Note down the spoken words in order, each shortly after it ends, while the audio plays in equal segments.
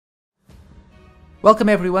Welcome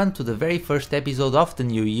everyone to the very first episode of the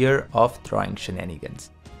new year of Drawing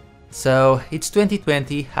Shenanigans. So it's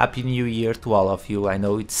 2020, Happy New Year to all of you. I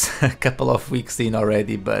know it's a couple of weeks in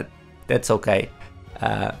already, but that's okay.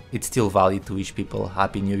 It's still valid to wish people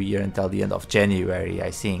Happy New Year until the end of January,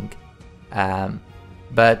 I think.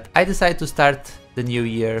 But I decided to start the new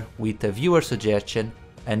year with a viewer suggestion,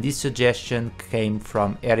 and this suggestion came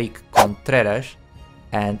from Erick Contreras.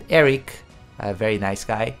 And Erick, a very nice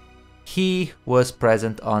guy, he was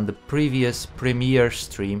present on the previous premiere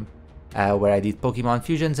stream where I did Pokemon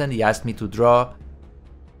fusions, and he asked me to draw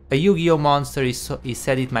a Yu-Gi-Oh monster. He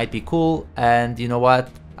said it might be cool, and you know what?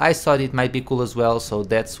 I thought it might be cool as well, so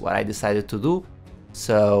that's what I decided to do.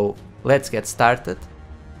 So let's get started.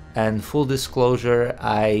 And full disclosure,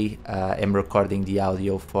 I am recording the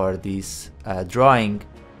audio for this drawing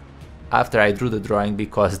after I drew the drawing,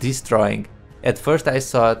 because this drawing, at first I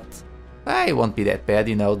thought, it won't be that bad,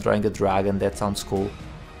 you know, drawing a dragon, that sounds cool.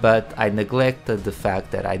 But I neglected the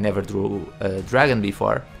fact that I never drew a dragon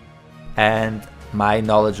before, and my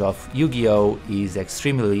knowledge of Yu-Gi-Oh is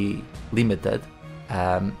extremely limited.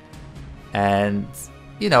 And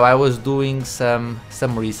you know, I was doing some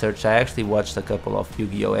research. I actually watched a couple of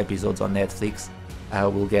Yu-Gi-Oh episodes on Netflix. I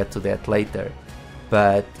will get to that later.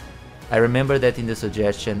 But I remember that in the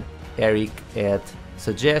suggestion, Erick had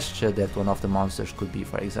suggested that one of the monsters could be,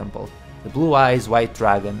 for example, the Blue Eyes White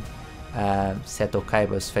Dragon, Seto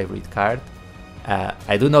Kaiba's favorite card.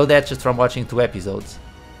 I do know that just from watching 2 episodes.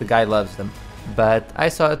 The guy loves them. But I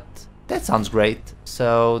thought, that sounds great,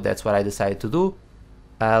 so that's what I decided to do.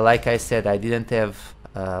 Like I said, I didn't have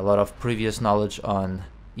a lot of previous knowledge on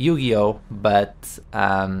Yu-Gi-Oh, but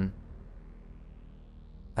I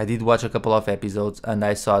did watch a couple of episodes, and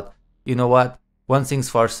I thought, you know what, one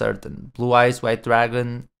thing's for certain, Blue Eyes White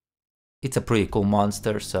Dragon, it's a pretty cool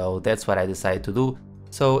monster, so that's what I decided to do.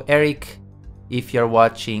 So Erick, if you're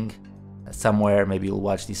watching somewhere, maybe you'll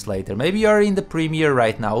watch this later, maybe you're in the premiere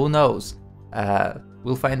right now, who knows,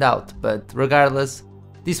 we'll find out. But regardless,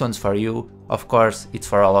 this one's for you. Of course, it's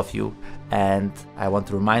for all of you, and I want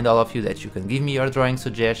to remind all of you that you can give me your drawing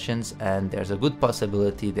suggestions, and there's a good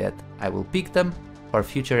possibility that I will pick them for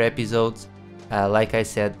future episodes. Like I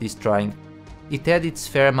said, this drawing, it had its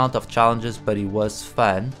fair amount of challenges, but it was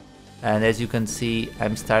fun. And as you can see,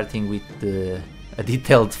 I'm starting with a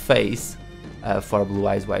detailed face for Blue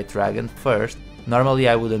Eyes White Dragon first. Normally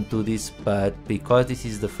I wouldn't do this, but because this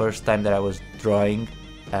is the first time that I was drawing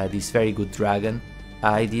this very good dragon,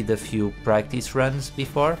 I did a few practice runs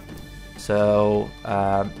before. So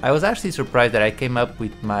I was actually surprised that I came up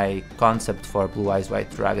with my concept for Blue Eyes White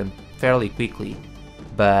Dragon fairly quickly.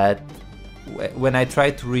 But when I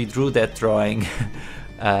tried to redraw that drawing,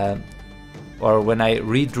 or when I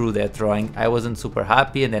redrew that drawing, I wasn't super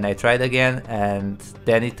happy, and then I tried again, and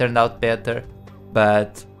then it turned out better.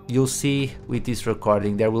 But you'll see with this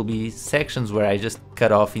recording, there will be sections where I just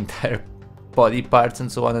cut off entire body parts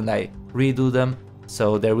and so on, and I redo them.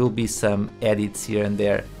 So there will be some edits here and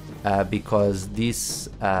there, because this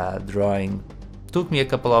drawing took me a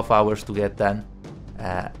couple of hours to get done.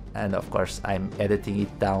 And of course I'm editing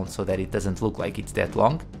it down so that it doesn't look like it's that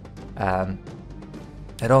long.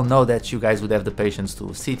 I don't know that you guys would have the patience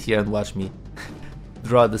to sit here and watch me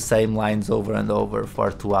draw the same lines over and over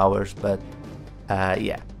for 2 hours, but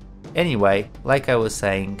yeah. Anyway, like I was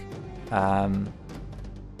saying,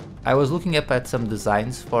 I was looking up at some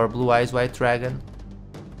designs for Blue Eyes White Dragon,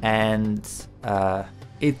 and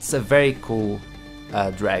it's a very cool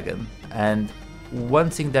dragon. And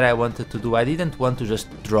one thing that I wanted to do, I didn't want to just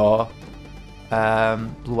draw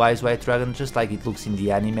Blue Eyes White Dragon just like it looks in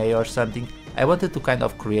the anime or something. I wanted to kind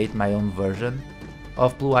of create my own version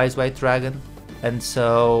of Blue Eyes White Dragon, and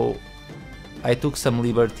so I took some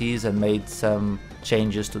liberties and made some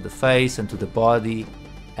changes to the face and to the body,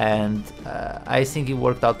 and I think it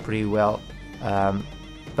worked out pretty well.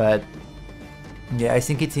 But yeah, I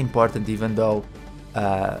think it's important, even though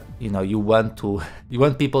you know, you want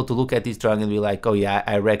people to look at this drawing and be like, oh yeah,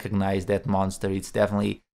 I recognize that monster, it's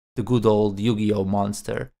definitely the good old Yu-Gi-Oh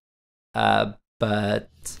monster. But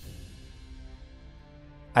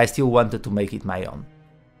I still wanted to make it my own.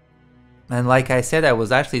 And like I said, I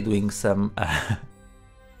was actually doing some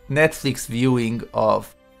Netflix viewing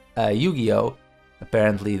of Yu-Gi-Oh.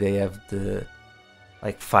 Apparently they have the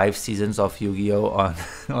like 5 seasons of Yu-Gi-Oh on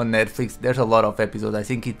Netflix. There's a lot of episodes. I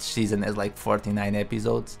think each season has like 49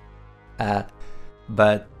 episodes.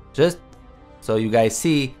 But just so you guys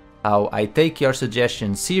see how I take your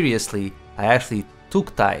suggestions seriously, I actually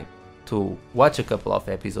took time to watch a couple of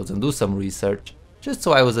episodes and do some research, just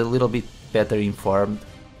so I was a little bit better informed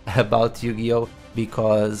about Yu-Gi-Oh,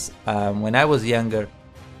 because when I was younger,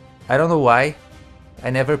 I don't know why, I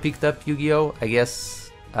never picked up Yu-Gi-Oh! I guess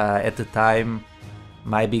at the time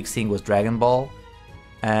my big thing was Dragon Ball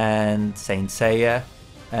and Saint Seiya,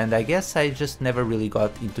 and I guess I just never really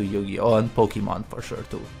got into Yu-Gi-Oh! And Pokemon for sure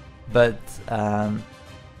too. But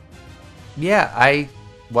yeah, I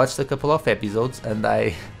watched a couple of episodes and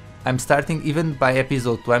I'm starting, even by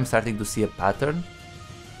episode 2, I'm starting to see a pattern,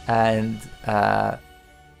 and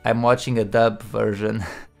I'm watching a dub version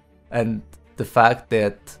and the fact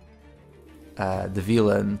that the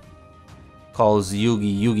villain calls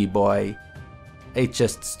Yugi Yugi Boy, it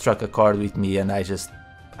just struck a chord with me, and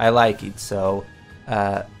I like it. So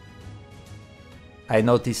I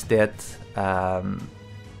noticed that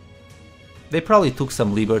they probably took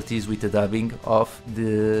some liberties with the dubbing of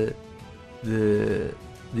the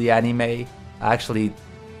anime. Actually,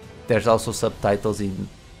 there's also subtitles in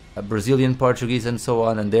Brazilian Portuguese and so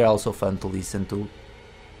on, and they're also fun to listen to.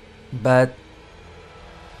 But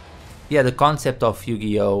yeah, the concept of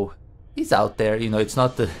Yu-Gi-Oh! Is out there, you know, it's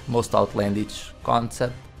not the most outlandish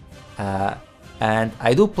concept. And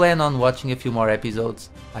I do plan on watching a few more episodes.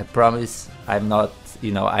 I promise I'm not,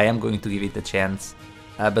 you know, I am going to give it a chance.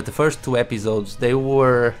 But the first 2 episodes, they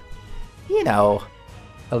were, you know,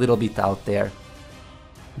 a little bit out there.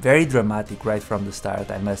 Very dramatic right from the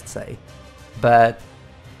start, I must say. But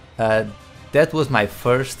that was my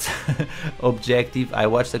first objective. I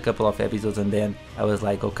watched a couple of episodes and then I was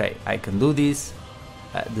like, okay, I can do this.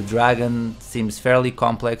 The dragon seems fairly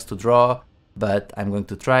complex to draw, but I'm going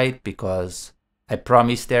to try it because I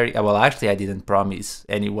promised Erick. Well, actually, I didn't promise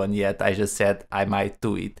anyone yet. I just said I might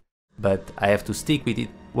do it, but I have to stick with it.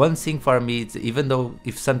 One thing for me is, even though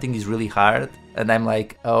if something is really hard and I'm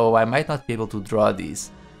like, oh, I might not be able to draw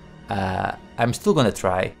this, I'm still gonna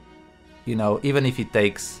try, you know, even if it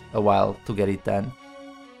takes a while to get it done.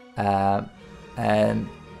 And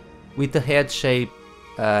with the head shape,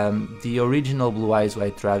 the original Blue Eyes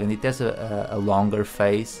White Dragon, it has a longer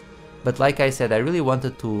face, but like I said, I really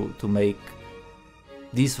wanted to make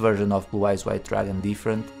this version of Blue Eyes White Dragon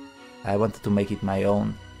different. I wanted to make it my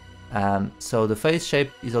own. So the face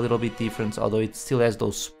shape is a little bit different, although it still has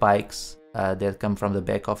those spikes that come from the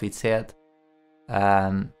back of its head.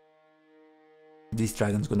 This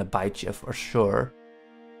dragon's gonna bite you for sure.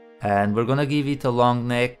 And we're gonna give it a long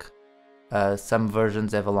neck. Some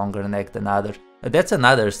versions have a longer neck than others. That's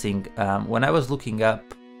another thing. When I was looking up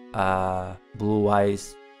Blue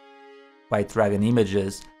Eyes White Dragon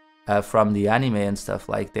images from the anime and stuff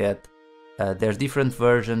like that, there's different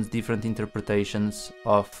versions, different interpretations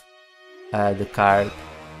of the card,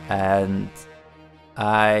 and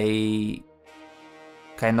I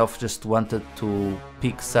kind of just wanted to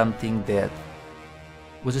pick something that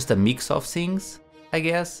was just a mix of things, I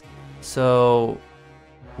guess. So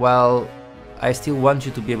while I still want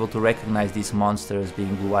you to be able to recognize this monster as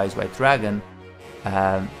being Blue Eyes White Dragon,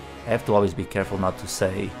 I have to always be careful not to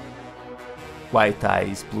say White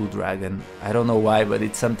Eyes Blue Dragon. I don't know why, but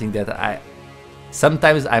it's something that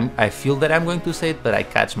sometimes I feel that I'm going to say it, but I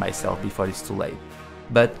catch myself before it's too late.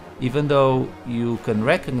 But even though you can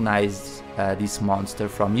recognize this monster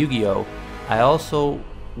from Yu-Gi-Oh!, I also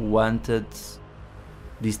wanted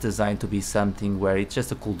this design to be something where it's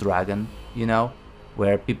just a cool dragon, you know,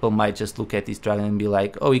 where people might just look at this dragon and be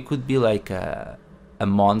like, oh, it could be like a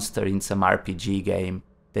monster in some RPG game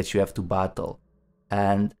that you have to battle.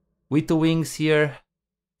 And with the wings here,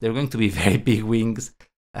 they're going to be very big wings.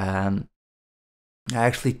 I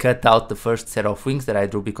actually cut out the first set of wings that I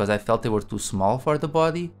drew because I felt they were too small for the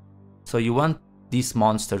body. So you want this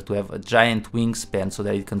monster to have a giant wingspan so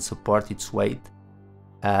that it can support its weight.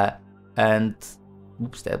 And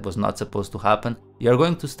oops, that was not supposed to happen. You're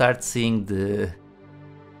going to start seeing the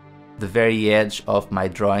very edge of my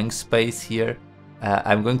drawing space here.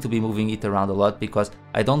 I'm going to be moving it around a lot because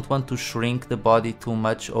I don't want to shrink the body too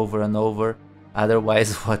much over and over.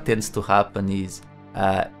 Otherwise, what tends to happen is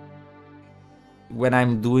when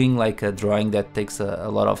I'm doing like a drawing that takes a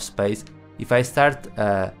lot of space, if I start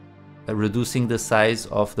reducing the size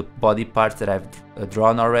of the body parts that I've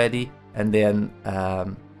drawn already, and then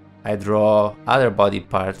I draw other body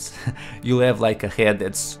parts, you'll have like a head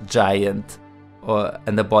that's giant,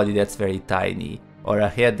 and a body that's very tiny, or a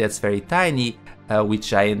head that's very tiny with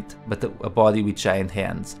giant, but a body with giant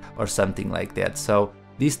hands, or something like that. So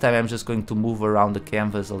this time I'm just going to move around the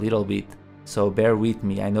canvas a little bit, so bear with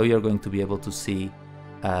me. I know you're going to be able to see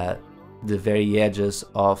the very edges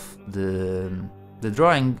of the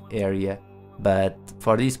drawing area, but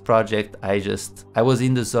for this project I was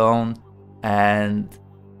in the zone, and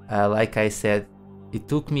like I said, it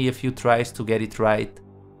took me a few tries to get it right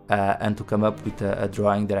and to come up with a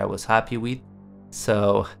drawing that I was happy with.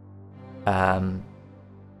 So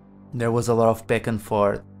there was a lot of back and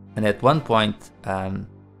forth, and at one point I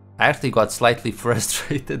actually got slightly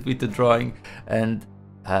frustrated with the drawing and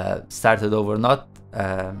started over. Not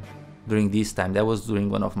during this time, that was during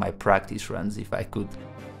one of my practice runs, if I could,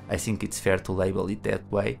 I think it's fair to label it that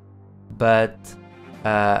way. But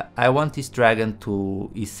I want this dragon to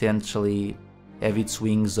essentially have its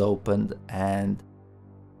wings opened and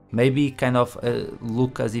maybe kind of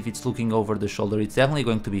look as if it's looking over the shoulder. It's definitely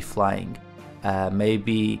going to be flying.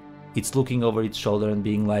 Maybe it's looking over its shoulder and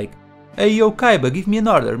being like, "Hey yo Kaiba, give me an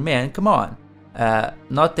order, man, come on."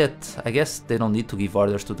 Not that, I guess they don't need to give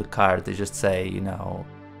orders to the card, they just say, you know,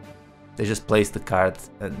 they just place the card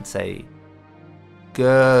and say,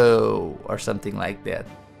 "Go," or something like that.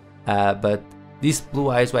 But this blue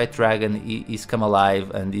eyes white dragon is come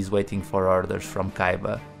alive and is waiting for orders from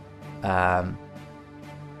Kaiba.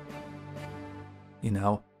 You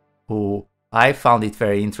know, who I found it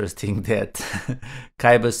very interesting that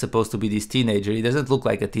Kaiba is supposed to be this teenager. He doesn't look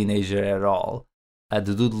like a teenager at all.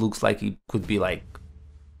 The dude looks like he could be like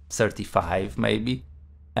 35 maybe,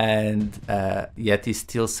 and yet he's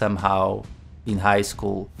still somehow in high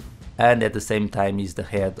school, and at the same time he's the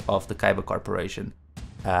head of the Kaiba Corporation.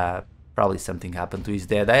 Probably something happened to his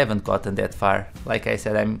dad. I haven't gotten that far. Like I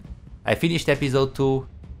said, I finished episode 2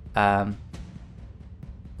 while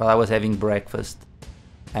I was having breakfast,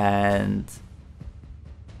 and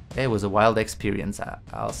it was a wild experience,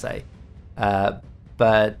 I'll say.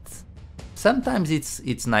 But sometimes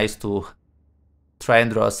it's nice to try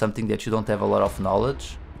and draw something that you don't have a lot of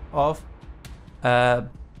knowledge of,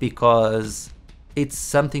 because it's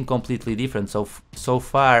something completely different. So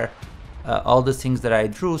far, all the things that I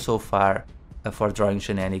drew so far for Drawing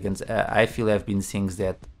Shenanigans, I feel have been things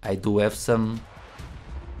that I do have some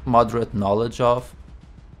moderate knowledge of.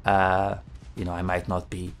 You know, I might not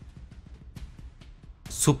be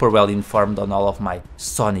super well informed on all of my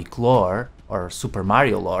Sonic lore or Super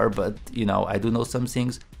Mario lore, but you know, I do know some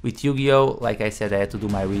things. With Yu-Gi-Oh, like I said, I had to do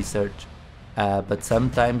my research, but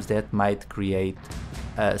sometimes that might create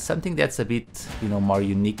something that's a bit, you know, more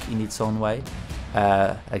unique in its own way.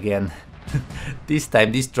 Again, this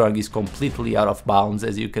time this drawing is completely out of bounds,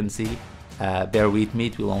 as you can see. Bear with me,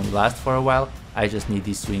 it will only last for a while. I just need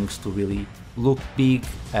these wings to really look big,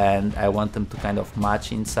 and I want them to kind of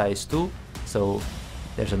match in size too. So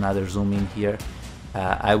there's another zoom in here.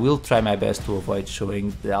 I will try my best to avoid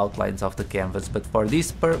showing the outlines of the canvas, but for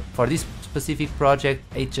this specific project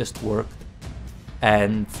it just worked,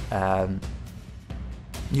 and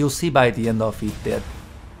you'll see by the end of it that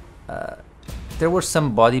there were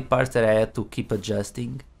some body parts that I had to keep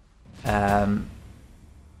adjusting.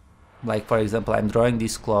 Like for example, I'm drawing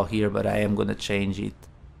this claw here, but I am gonna change it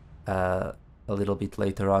a little bit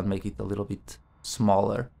later on, make it a little bit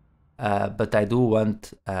smaller. But I do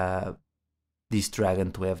want this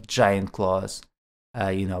dragon to have giant claws.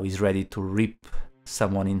 You know, he's ready to rip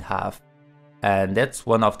someone in half. And that's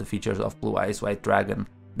one of the features of Blue Eyes White Dragon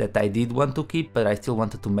that I did want to keep, but I still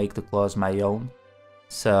wanted to make the claws my own.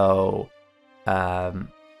 So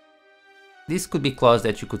these could be claws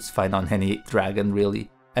that you could find on any dragon, really.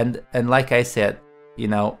 And like I said, you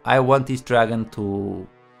know, I want this dragon to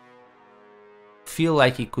feel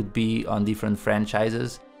like it could be on different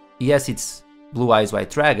franchises. Yes, it's Blue Eyes White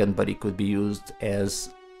Dragon, but it could be used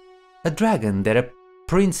as a dragon that a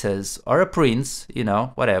princess or a prince, you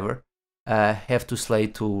know, whatever, have to slay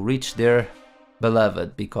to reach their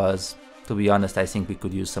beloved. Because, to be honest, I think we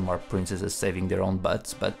could use some more princesses saving their own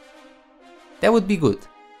butts, but that would be good.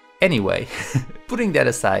 Anyway, putting that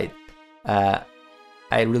aside,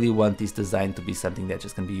 I really want this design to be something that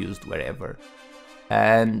just can be used wherever.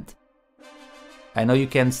 And I know you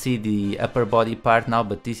can see the upper body part now,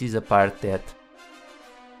 but this is a part that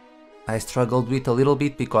I struggled with a little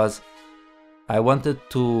bit, because I wanted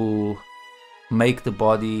to make the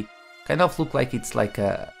body kind of look like it's like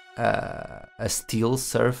a steel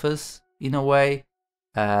surface in a way,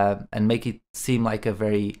 and make it seem like a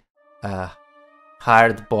very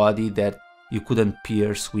hard body that you couldn't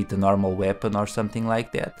pierce with a normal weapon or something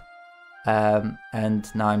like that. And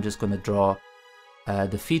now I'm just gonna draw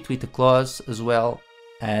the feet with the claws as well,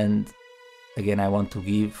 and again I want to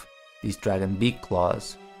give this dragon big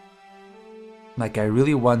claws. Like, I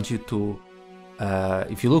really want you to,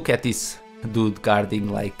 if you look at this dude guarding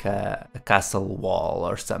like a castle wall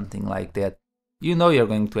or something like that, you know you're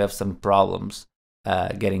going to have some problems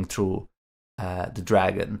getting through the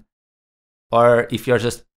dragon. Or if you're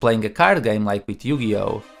just playing a card game like with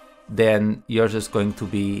Yu-Gi-Oh, then you're just going to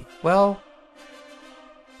be, well,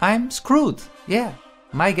 I'm screwed. Yeah,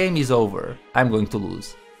 my game is over. I'm going to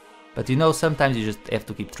lose. But you know, sometimes you just have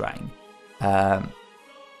to keep trying.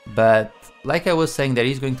 But like I was saying, there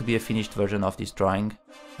is going to be a finished version of this drawing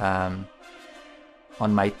on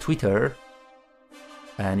my Twitter.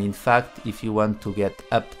 And in fact, if you want to get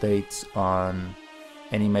updates on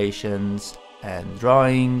animations and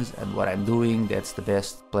drawings and what I'm doing, that's the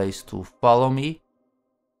best place to follow me.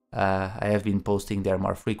 I have been posting there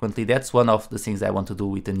more frequently. That's one of the things I want to do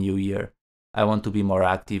with the new year. I want to be more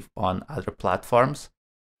active on other platforms.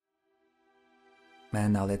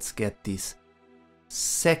 And now let's get this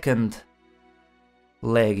second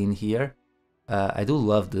leg in here. I do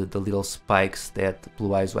love the little spikes that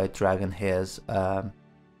Blue Eyes White Dragon has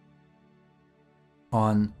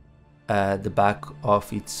on the back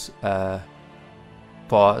of its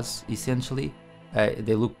paws, essentially.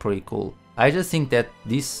 They look pretty cool. I just think that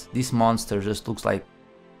this monster just looks like...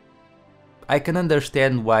 I can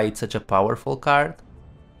understand why it's such a powerful card,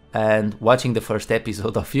 and watching the first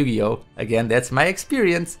episode of Yu-Gi-Oh! Again, that's my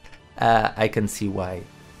experience, I can see why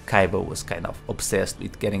Kaiba was kind of obsessed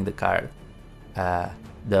with getting the card.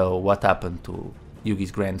 Though what happened to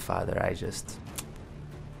Yugi's grandfather, I just...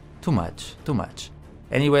 Too much.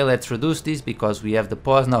 Anyway, let's reduce this because we have the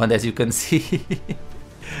paws now, and as you can see,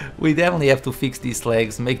 we definitely have to fix these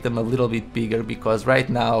legs, make them a little bit bigger, because right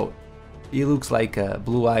now he looks like a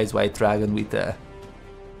Blue Eyes White Dragon with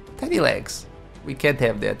tiny legs. We can't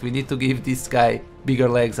have that. We need to give this guy bigger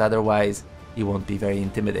legs, otherwise he won't be very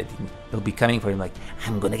intimidating. They'll be coming for him like,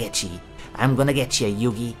 I'm gonna get you,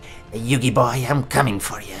 Yugi, Yugi boy, I'm coming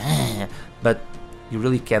for you. But you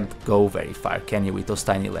really can't go very far, can you, with those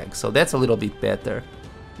tiny legs? So that's a little bit better.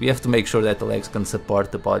 We have to make sure that the legs can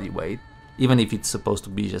support the body weight. Even if it's supposed to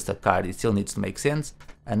be just a card, it still needs to make sense.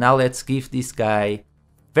 And now let's give this guy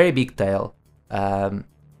very big tail.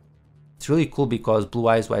 It's really cool because Blue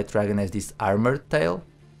Eyes White Dragon has this armored tail,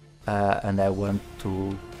 and I want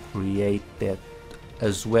to create that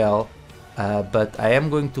as well. But I am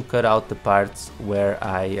going to cut out the parts where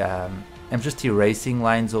I am just erasing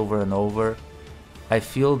lines over and over. I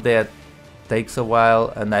feel that takes a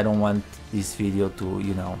while, and I don't want this video to,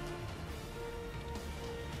 you know,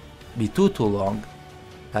 be too long,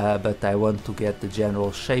 but I want to get the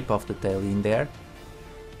general shape of the tail in there,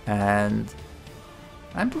 and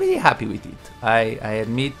I'm pretty happy with it. I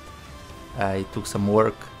admit it took some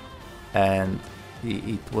work and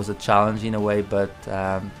it was a challenge in a way, but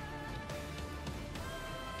I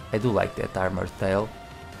do like that armored tail.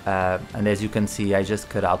 And as you can see, I just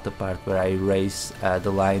cut out the part where I erase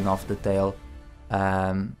the line of the tail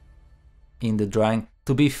in the drawing.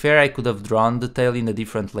 To be fair, I could have drawn the tail in a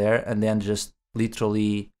different layer and then just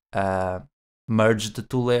literally merged the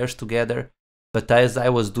two layers together. But as I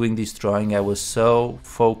was doing this drawing, I was so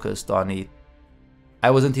focused on it, I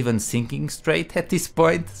wasn't even thinking straight at this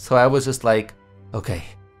point. So I was just like, okay,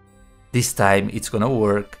 this time it's gonna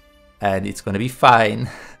work and it's gonna be fine.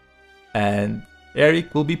 And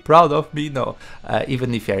Eric will be proud of me. No,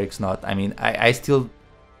 even if Eric's not, I mean, I still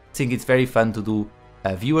think it's very fun to do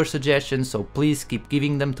viewer suggestions, so please keep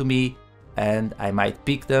giving them to me and I might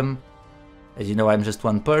pick them. As you know, I'm just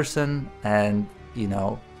one person, and you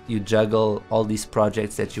know, you juggle all these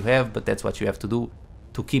projects that you have, but that's what you have to do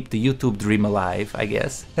to keep the YouTube dream alive, I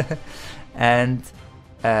guess. And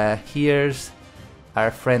here's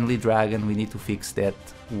our friendly dragon. We need to fix that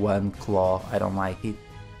one claw. I don't like it.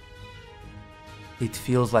 It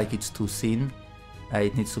feels like it's too thin.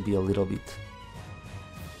 It needs to be a little bit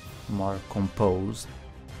more composed,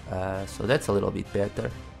 so that's a little bit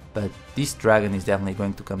better. But this dragon is definitely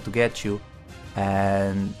going to come to get you,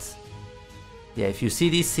 and yeah, if you see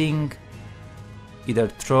this thing, either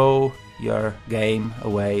throw your game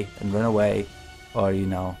away and run away, or you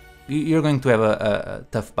know, you're going to have a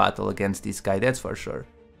tough battle against this guy, that's for sure.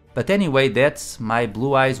 But anyway, that's my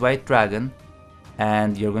Blue Eyes White Dragon,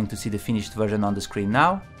 and you're going to see the finished version on the screen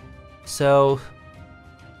now. So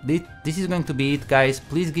this is going to be it, guys.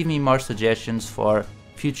 Please give me more suggestions for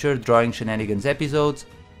future Drawing Shenanigans episodes.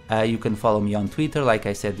 You can follow me on Twitter, like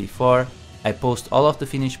I said before. I post all of the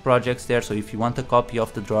finished projects there, so if you want a copy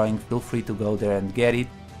of the drawing, feel free to go there and get it.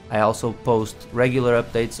 I also post regular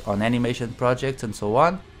updates on animation projects and so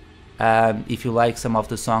on. If you like some of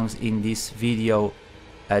the songs in this video,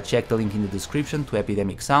 check the link in the description to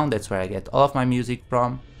Epidemic Sound. That's where I get all of my music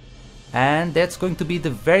from. And that's going to be the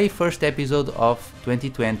very first episode of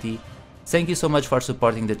 2020. Thank you so much for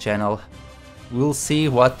supporting the channel. We'll see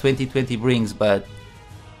what 2020 brings, but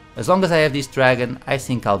as long as I have this dragon, I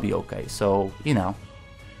think I'll be okay. So, you know,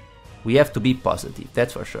 we have to be positive,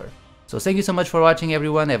 that's for sure. So thank you so much for watching,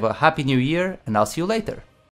 everyone. Have a happy new year, and I'll see you later.